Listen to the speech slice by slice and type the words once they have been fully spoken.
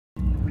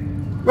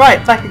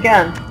Right, back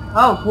again.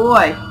 Oh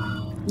boy.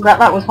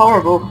 That was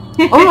horrible.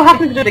 Oh, we're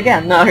happy to do it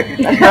again. No, no,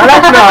 that's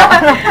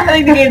not. I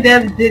think the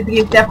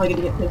game's definitely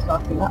gonna get pissed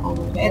off with that one.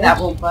 Okay, that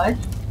won't budge.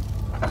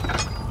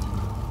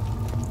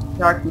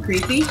 Dark and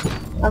creepy.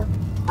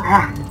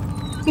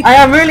 I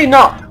am really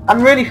not.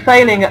 I'm really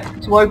failing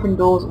to open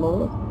doors at the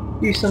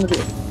moment. Use some of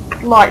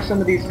the light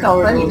some of these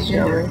corridors,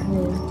 shall we?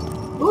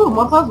 Yeah. Ooh,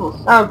 more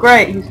puzzles. Oh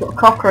great, he's got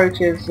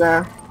cockroaches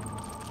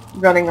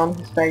running on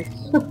his face.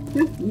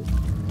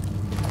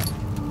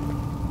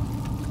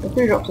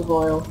 3 drops of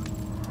oil.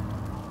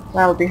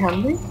 That'll be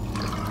handy.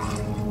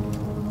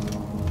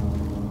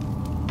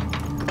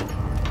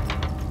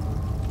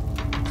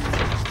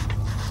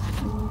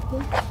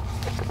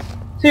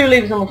 Two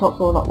levers on the top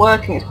floor not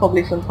working, it's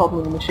probably some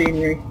problem with the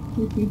machinery.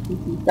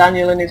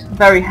 Daniel and his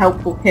very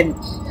helpful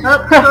hints.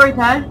 Oh, story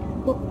time.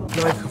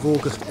 9th of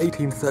August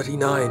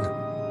 1839.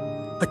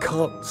 I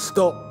can't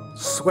stop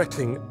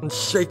sweating and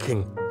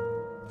shaking.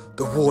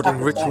 The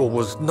warding ritual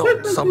was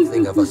not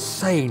something of a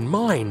sane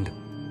mind.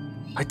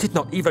 I did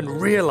not even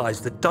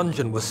realize the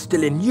dungeon was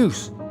still in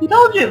use. He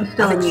told you it was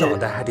still in use.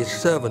 Alexander had his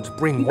servants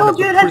bring He one of told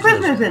you the it had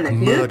prisoners, prisoners in it,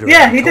 a dude. murderer,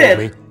 Yeah, he told did.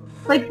 me.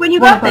 Like when you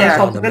One got of there. those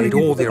Alexander made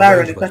all the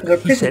Baron, arrangements. it's like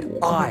a He said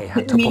prison. I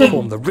had to Me.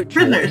 perform the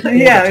ritual. Prisoners. in order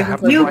Yeah, to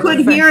have the You right could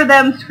effect. hear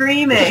them The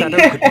screaming.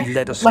 shadow could be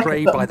led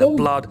astray by the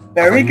blood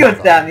Very of a good,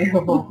 mother.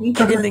 Daniel.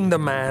 Killing the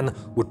man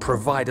would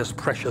provide us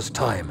precious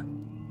time.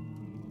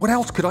 What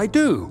else could I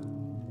do?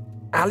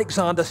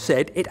 Alexander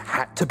said it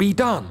had to be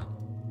done.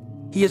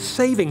 He is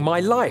saving my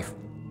life.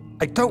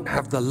 I don't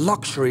have the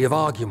luxury of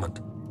argument.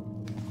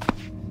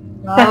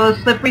 Oh,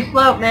 slippery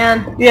slope,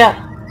 man.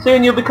 Yeah,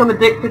 soon you'll become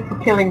addicted to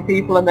killing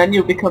people and then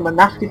you'll become a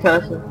nasty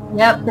person.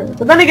 Yep.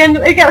 But then again,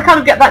 you kind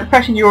of get that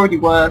impression you already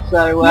were,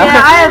 so... Yeah,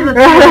 I have the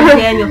feeling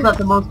Daniel's not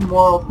the most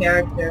moral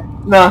character.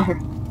 No.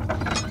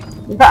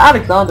 In fact,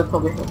 Alexander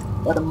probably has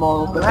better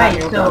morals than Alright,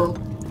 Daniel so...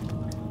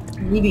 does.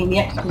 Leaving the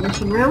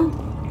exposition room.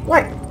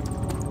 Right.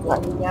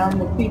 Going down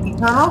the creepy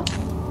tunnel.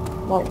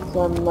 Like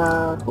some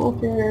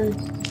torches,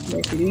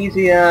 make it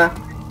easier,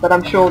 but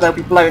I'm sure they'll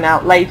be blown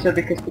out later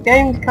because the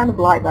game's kind of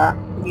like that.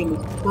 The game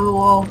is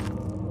cool.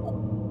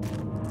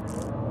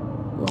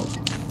 Right.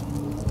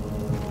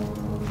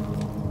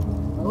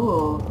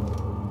 Oh.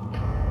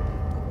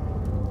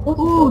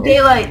 Ooh,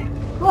 daylight.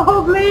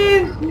 Oh,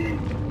 please.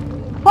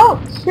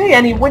 Can't see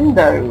any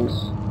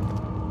windows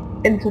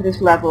into this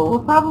level. Well,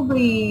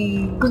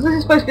 probably... Because this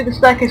is supposed to be the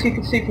staircase you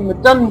can see from the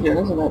dungeon,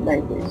 isn't it,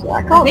 maybe? So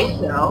I can't, think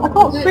so. I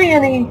can't see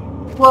any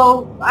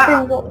Well,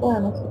 things up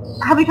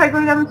there. have you tried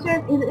going down the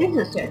stairs? It is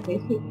a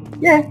staircase.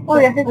 Yeah, oh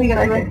yeah, Oh, you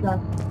got okay. it right.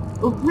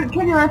 Oh,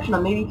 turn your action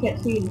on. Maybe you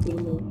can't see anything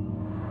new.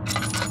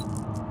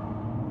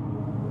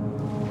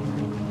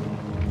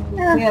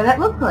 Yeah, Yeah, that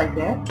looks like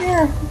that.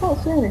 yeah, I can't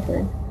see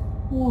anything.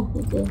 Oh,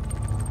 okay.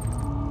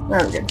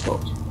 There we go,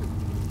 torch.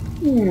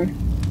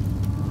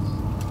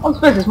 I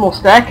suppose there's more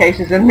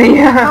staircases in the,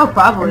 Oh,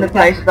 probably. in the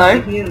place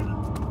though. Huge.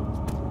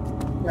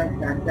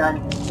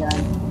 Done.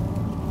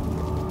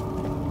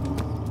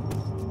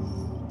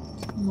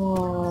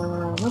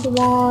 Another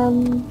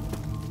one.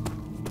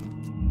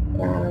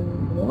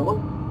 And another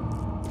one.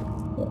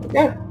 There we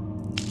go.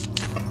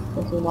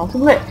 That's all nice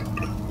and lit.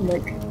 To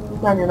make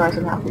Daniel nice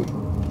and happy.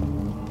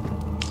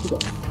 We've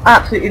got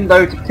absolutely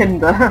loads of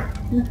tinder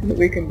that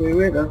we can do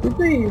with us with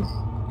these.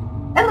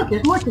 And look,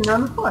 there's more tinder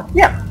on the floor.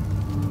 Yep.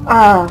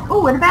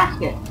 Oh, and a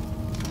basket.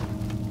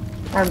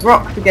 And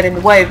rocks to get in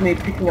the way of me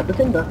picking up the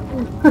timber.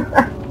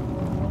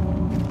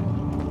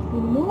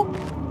 Any more?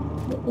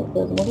 Yep,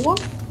 there's another one.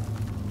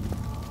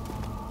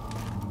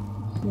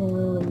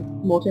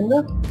 More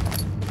timber.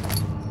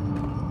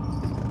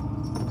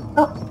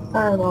 Oh,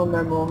 and oh,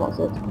 no more, that's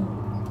it.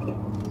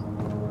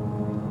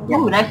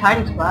 Ooh, nice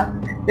hiding spot.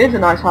 It is a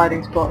nice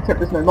hiding spot, except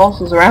there's no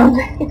monsters around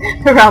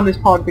around this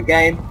part of the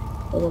game,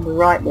 if I remember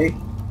rightly.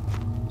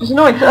 Just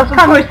annoying, that's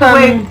kind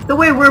of the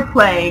way we're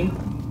playing.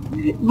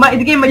 The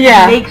game might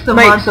Yeah, just make some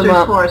make monsters some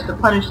up. for us to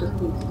punish us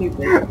being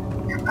stupid.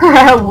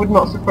 would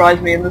not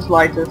surprise me in the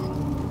slightest.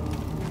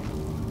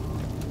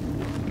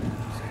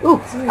 Ooh,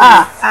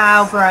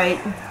 Ow, bright.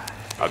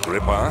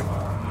 Agrippa,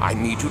 I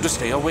need you to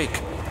stay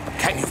awake.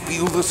 Can you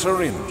feel the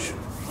syringe?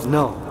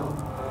 No,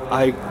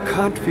 I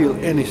can't feel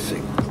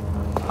anything.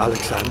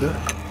 Alexander,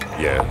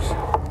 Yes.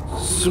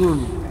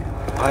 soon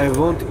I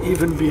won't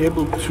even be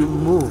able to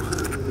move,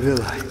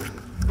 will I?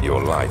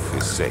 Your life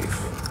is safe.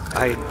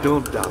 I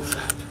don't doubt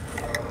that.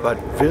 But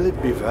will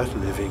it be worth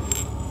living?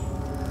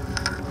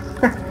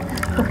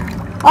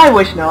 I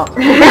wish not.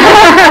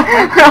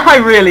 I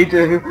really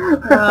do.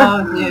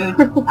 Oh,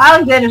 dude.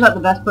 Alexander's not the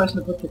best person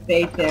to put your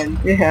faith in.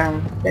 Yeah.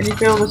 Can you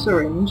feel the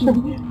syringe?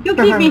 You'll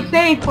keep me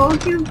safe,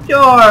 won't you?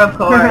 Sure, of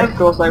course. Of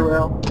course I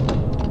will.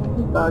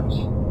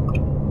 Budge.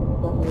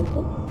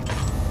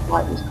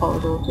 Light this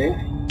corridor too.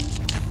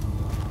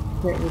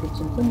 Get rid of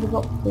some tinder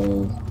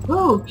boxes.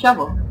 Ooh,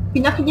 shovel.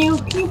 Can you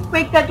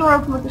break that door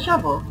open with the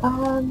shovel?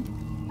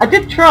 I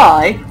did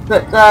try,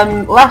 but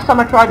last time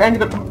I tried I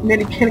ended up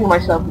nearly killing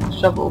myself with the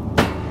shovel.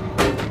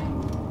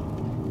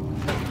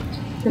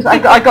 Because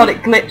I got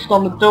it glitched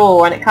on the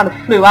door and it kind of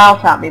flew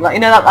out at me, like, you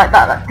know,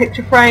 that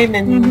picture frame,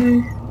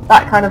 and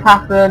that kind of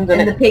happened.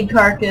 And the pig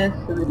carcass,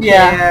 and the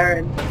Yeah. chair,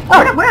 and...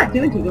 Oh. We're not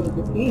doing too good with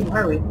this game,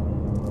 are we?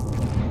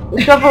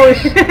 The shovel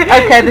is...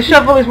 okay, the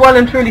shovel is well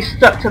and truly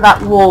stuck to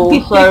that wall,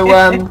 so,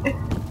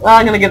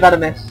 I'm gonna give that a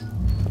miss.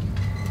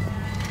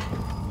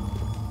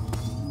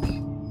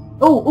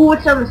 Oh,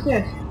 what's down the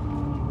stairs?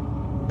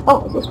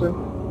 Oh, it's this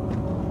room.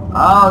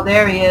 Oh,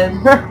 there he is.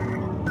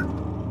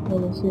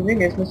 I'm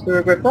assuming it's Mr.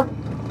 Agrippa.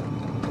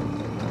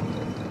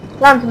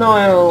 Lantern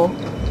oil!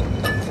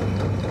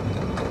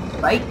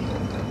 Spike.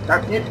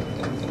 Sharp bit.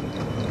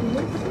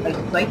 Like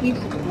spikies.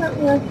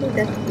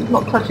 Okay. He's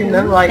not touching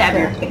them right Stab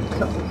there. your face.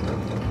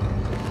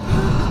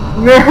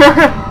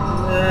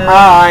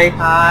 Hi.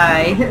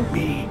 Hi.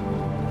 Me.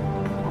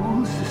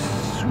 Pull the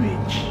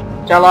switch.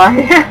 Shall I?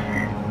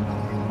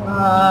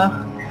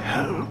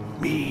 Help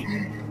me.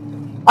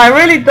 I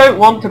really don't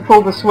want to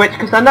pull the switch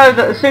because I know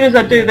that as soon as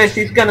I do this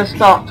he's going to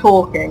start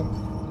talking.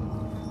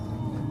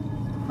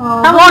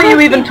 How are you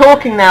even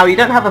talking now? You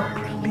don't have a...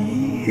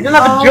 Please. You don't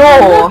have a Look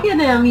jaw. at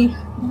him. He's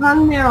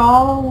hung there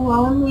all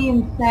lonely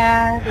and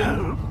sad,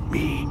 and Help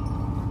me.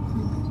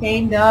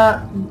 chained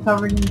up and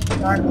covered in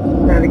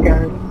darkness. There we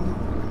go.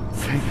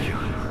 Thank you.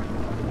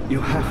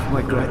 You have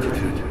my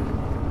gratitude.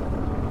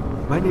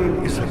 My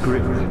name is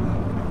Agrippa.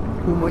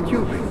 Who might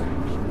you be?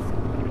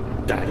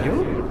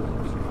 Daniel?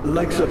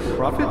 Like the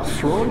prophet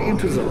thrown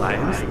into the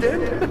lion's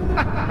den?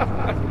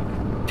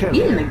 Tell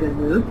He's in a me, good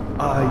mood.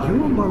 are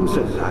you among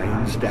the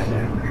lions,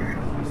 Daniel?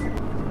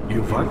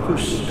 You want to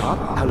stop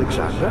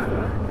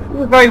Alexander? It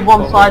was a very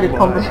one-sided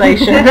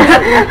conversation.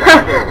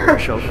 I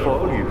shall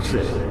fall, you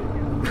say.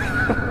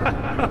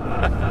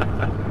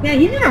 Yeah,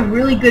 he's in a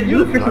really good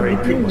mood for Sorry,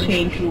 something to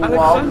change to a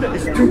wall. Alexander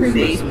is in too his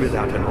famous face.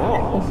 without an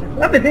all.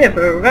 I've been here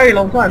for a very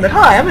long time, but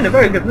hi, I'm in a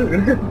very good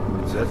mood.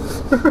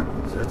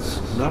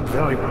 That's not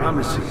very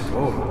promising at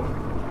all.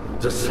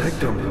 The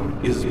sanctum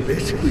is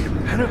basically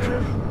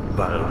impenetrable,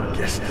 but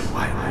against the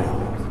white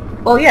wall.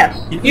 Well,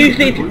 yes.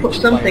 Usually if you put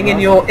something in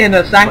your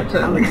inner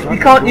sanctum, you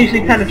can't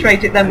usually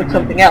penetrate it then with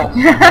something else.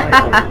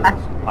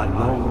 A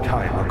long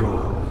time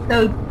ago.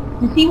 So,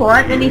 does he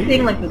want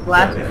anything like a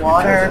glass of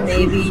water,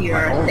 maybe,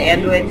 or a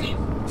sandwich?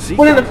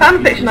 Well, in the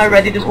fanfiction I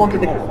read, he just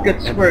wanted a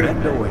good screw.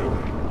 Bend away.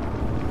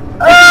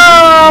 Oh,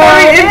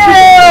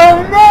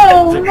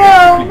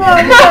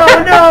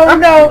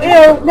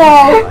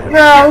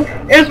 no.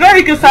 It was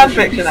very good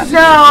fanfiction, actually.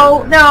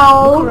 No,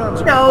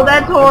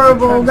 that's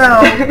horrible,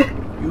 no.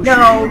 You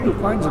No. should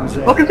find them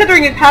there. Well,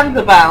 considering his hands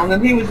are bound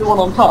and he was the one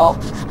on top.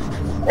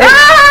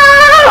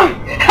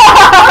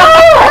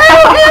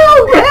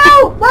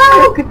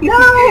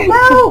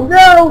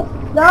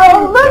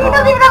 No, look, he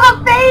doesn't even have a I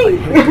face!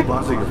 hate to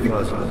bother you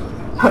further,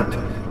 but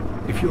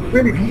if you're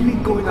really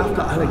going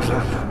after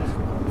Alexander,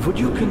 would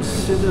you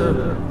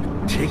consider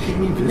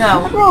taking me with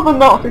No. I'd rather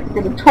not if he's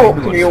going to talk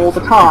to me all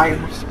the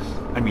time.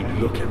 I mean,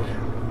 look at me.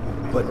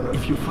 But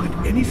if you find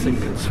anything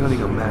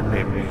concerning a man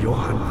named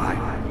Johann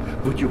Weyer,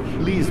 would you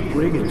please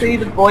bring it See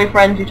to the me?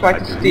 boyfriend you tried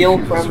to steal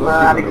from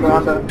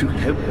Alexander. To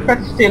help Tried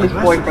to steal his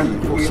arrest boyfriend me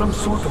from for you. some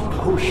sort of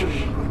potion,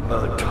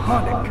 a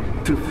tonic,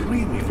 to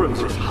free me from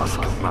this husk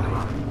of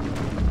mine.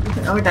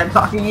 Oh, we're done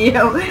talking to you.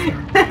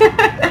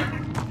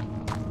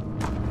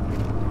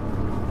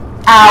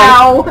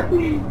 Ow!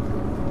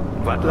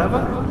 What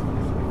lever?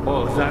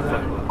 Oh, that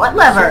one. What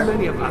lever? So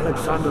many of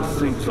Alexander's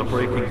things are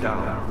breaking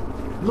down.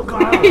 Look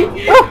around.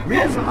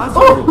 Where's the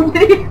other room?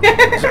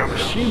 There are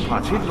machine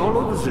parts hidden all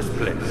over this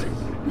place.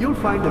 You'll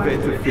find a way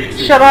to fix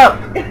it. Shut up!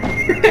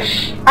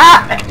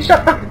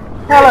 Shut the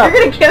hell up!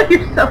 You're gonna kill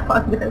yourself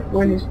on this.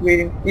 When he's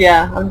reading.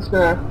 Yeah, I'm just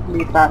gonna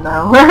leave that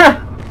now.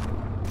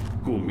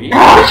 Who, me?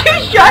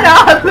 Shut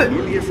up!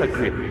 Cornelius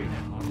Agrippa.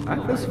 I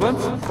was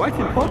once quite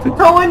important.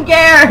 No one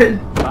cares!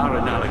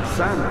 Baron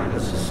Alexander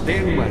has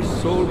sustained my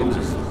soul in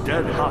this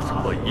dead husk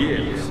for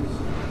years.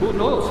 Who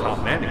knows how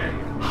many?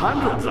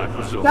 Hundreds, I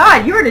presume.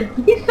 God,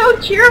 he's so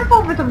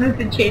cheerful for someone who's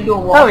been chained to a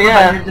wall Oh, for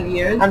yeah. hundreds of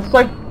years. I'm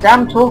so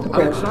damn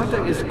talkative.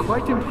 Alexander is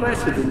quite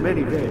impressive in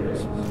many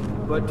ways,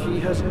 but he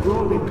has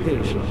grown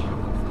impatient.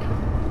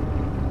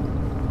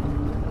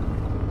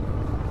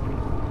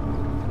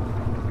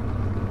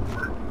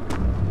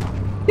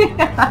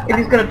 If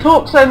he's gonna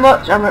talk so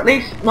much, I'm at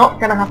least not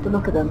gonna have to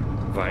look at him.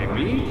 Why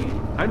me?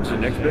 I'm the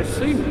next best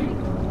thing.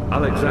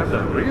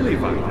 Alexander really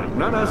wanted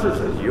none other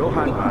than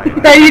Johann Weyer.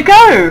 There you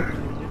go!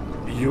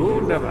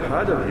 You never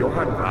heard of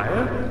Johann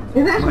Weyer?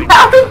 There's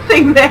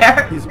balancing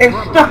there! His It's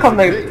brother stuck is on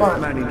the those greatest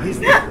spines. man in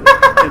history,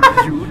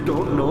 and you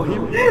don't know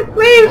him?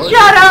 Please All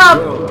shut the up!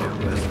 world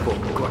has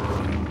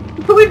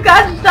forgotten. We've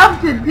got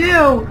stuff to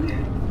do!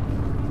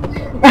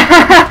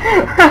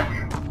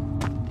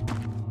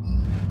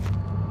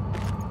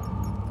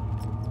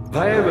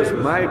 Weyer was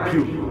my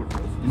pupil.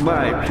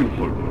 My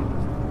pupil.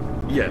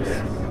 Yes.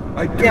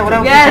 I do Yeah, what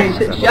else Yes,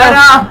 did you, shut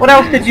up! What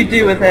else did you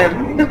do with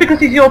him? Just because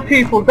he's your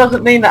pupil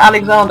doesn't mean that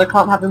Alexander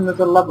can't have him as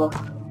a lover.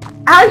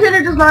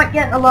 Alexander does not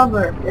get a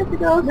lover. Yes, he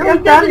does. No,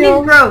 he doesn't.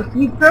 He's gross.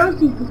 He's gross.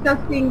 He's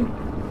disgusting.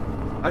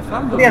 I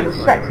found the He has a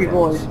real sexy Weyer.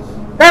 voice.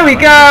 There we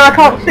go, I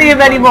can't see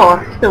him anymore.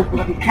 I still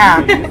bloody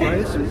can.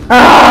 I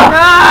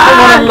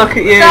want to look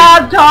at you.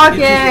 Stop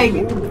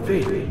talking!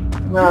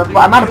 No, but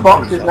I'm out of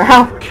boxes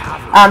now.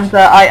 And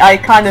I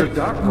kind of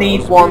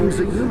need one.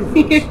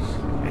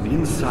 And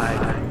inside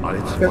are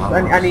its Because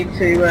I need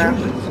to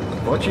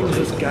watching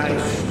the sky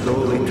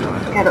slowly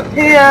turn. get up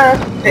here,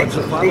 fix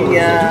the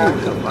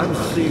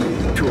Unseen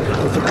to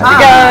allow the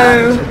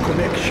go.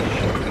 connection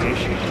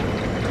creation.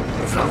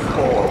 Some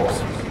orbs.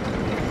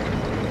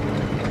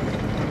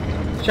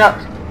 Shut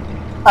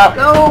up.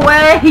 Go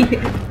away!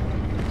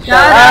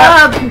 Shut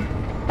up.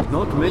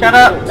 Not many Shut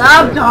up. orbs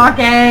Stop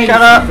talking!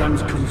 Shut up.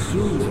 sometimes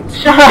consumed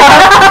Shut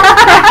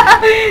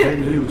up.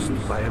 and used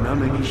by an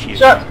uninitiated.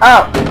 Shut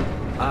up.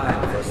 I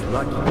was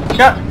lucky.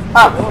 Shut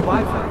up. Orb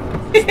I found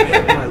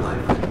spared my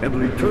life and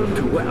returned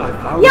to where I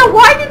found Yeah, it.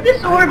 why did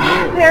this orb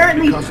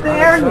apparently Because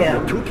spare Alexander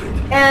him? took it.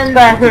 And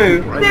Spare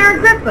who? spare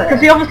Agrippa?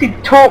 Because he obviously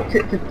talked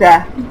it to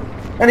death.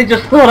 And he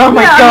just thought, oh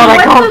my Yeah, god, I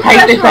what's can't so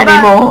take this special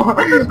about- anymore.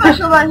 What's so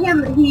special about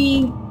him?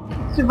 He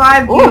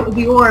survived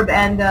the orb,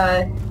 and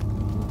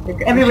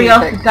everybody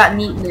else has gotten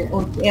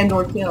eaten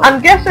or killed.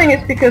 I'm guessing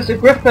it's because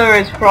Agrippa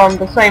is from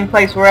the same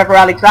place wherever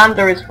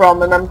Alexander is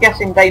from, and I'm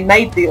guessing they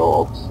made the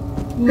orbs.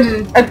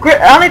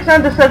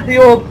 Alexander says the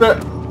orb that...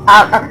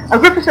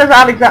 Agrippa says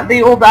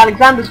the orb that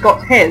Alexander's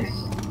got his.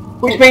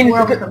 Which means...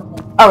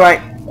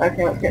 Alright,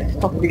 okay, let's get to the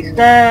top of these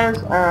stairs,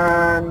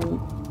 and...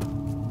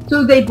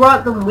 So they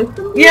brought them with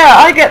them? Yeah,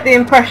 I get the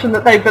impression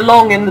that they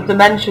belong in the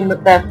dimension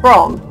that they're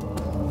from.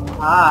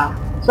 Ah.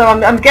 So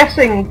I'm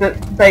guessing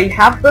that they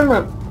have them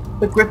at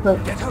Agrippa.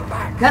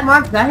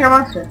 That hair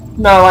monster.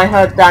 No, I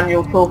heard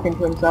Daniel talking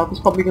to himself. It's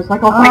probably just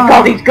like, oh my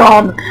god, he's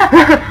gone.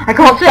 I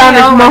can't Say, stand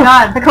this. oh my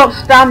God. I can't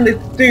stand this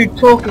dude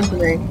talking to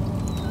me.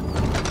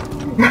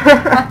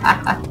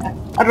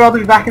 I'd rather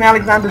be back in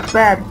Alexander's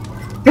bed.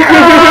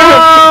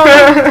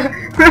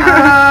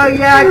 Oh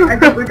yeah, I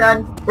think we're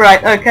done.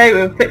 Right, okay,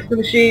 we'll fix the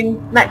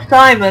machine next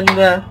time, and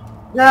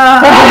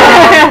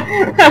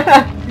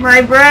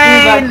My see you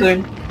back brain!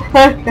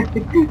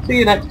 soon. See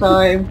you next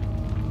time.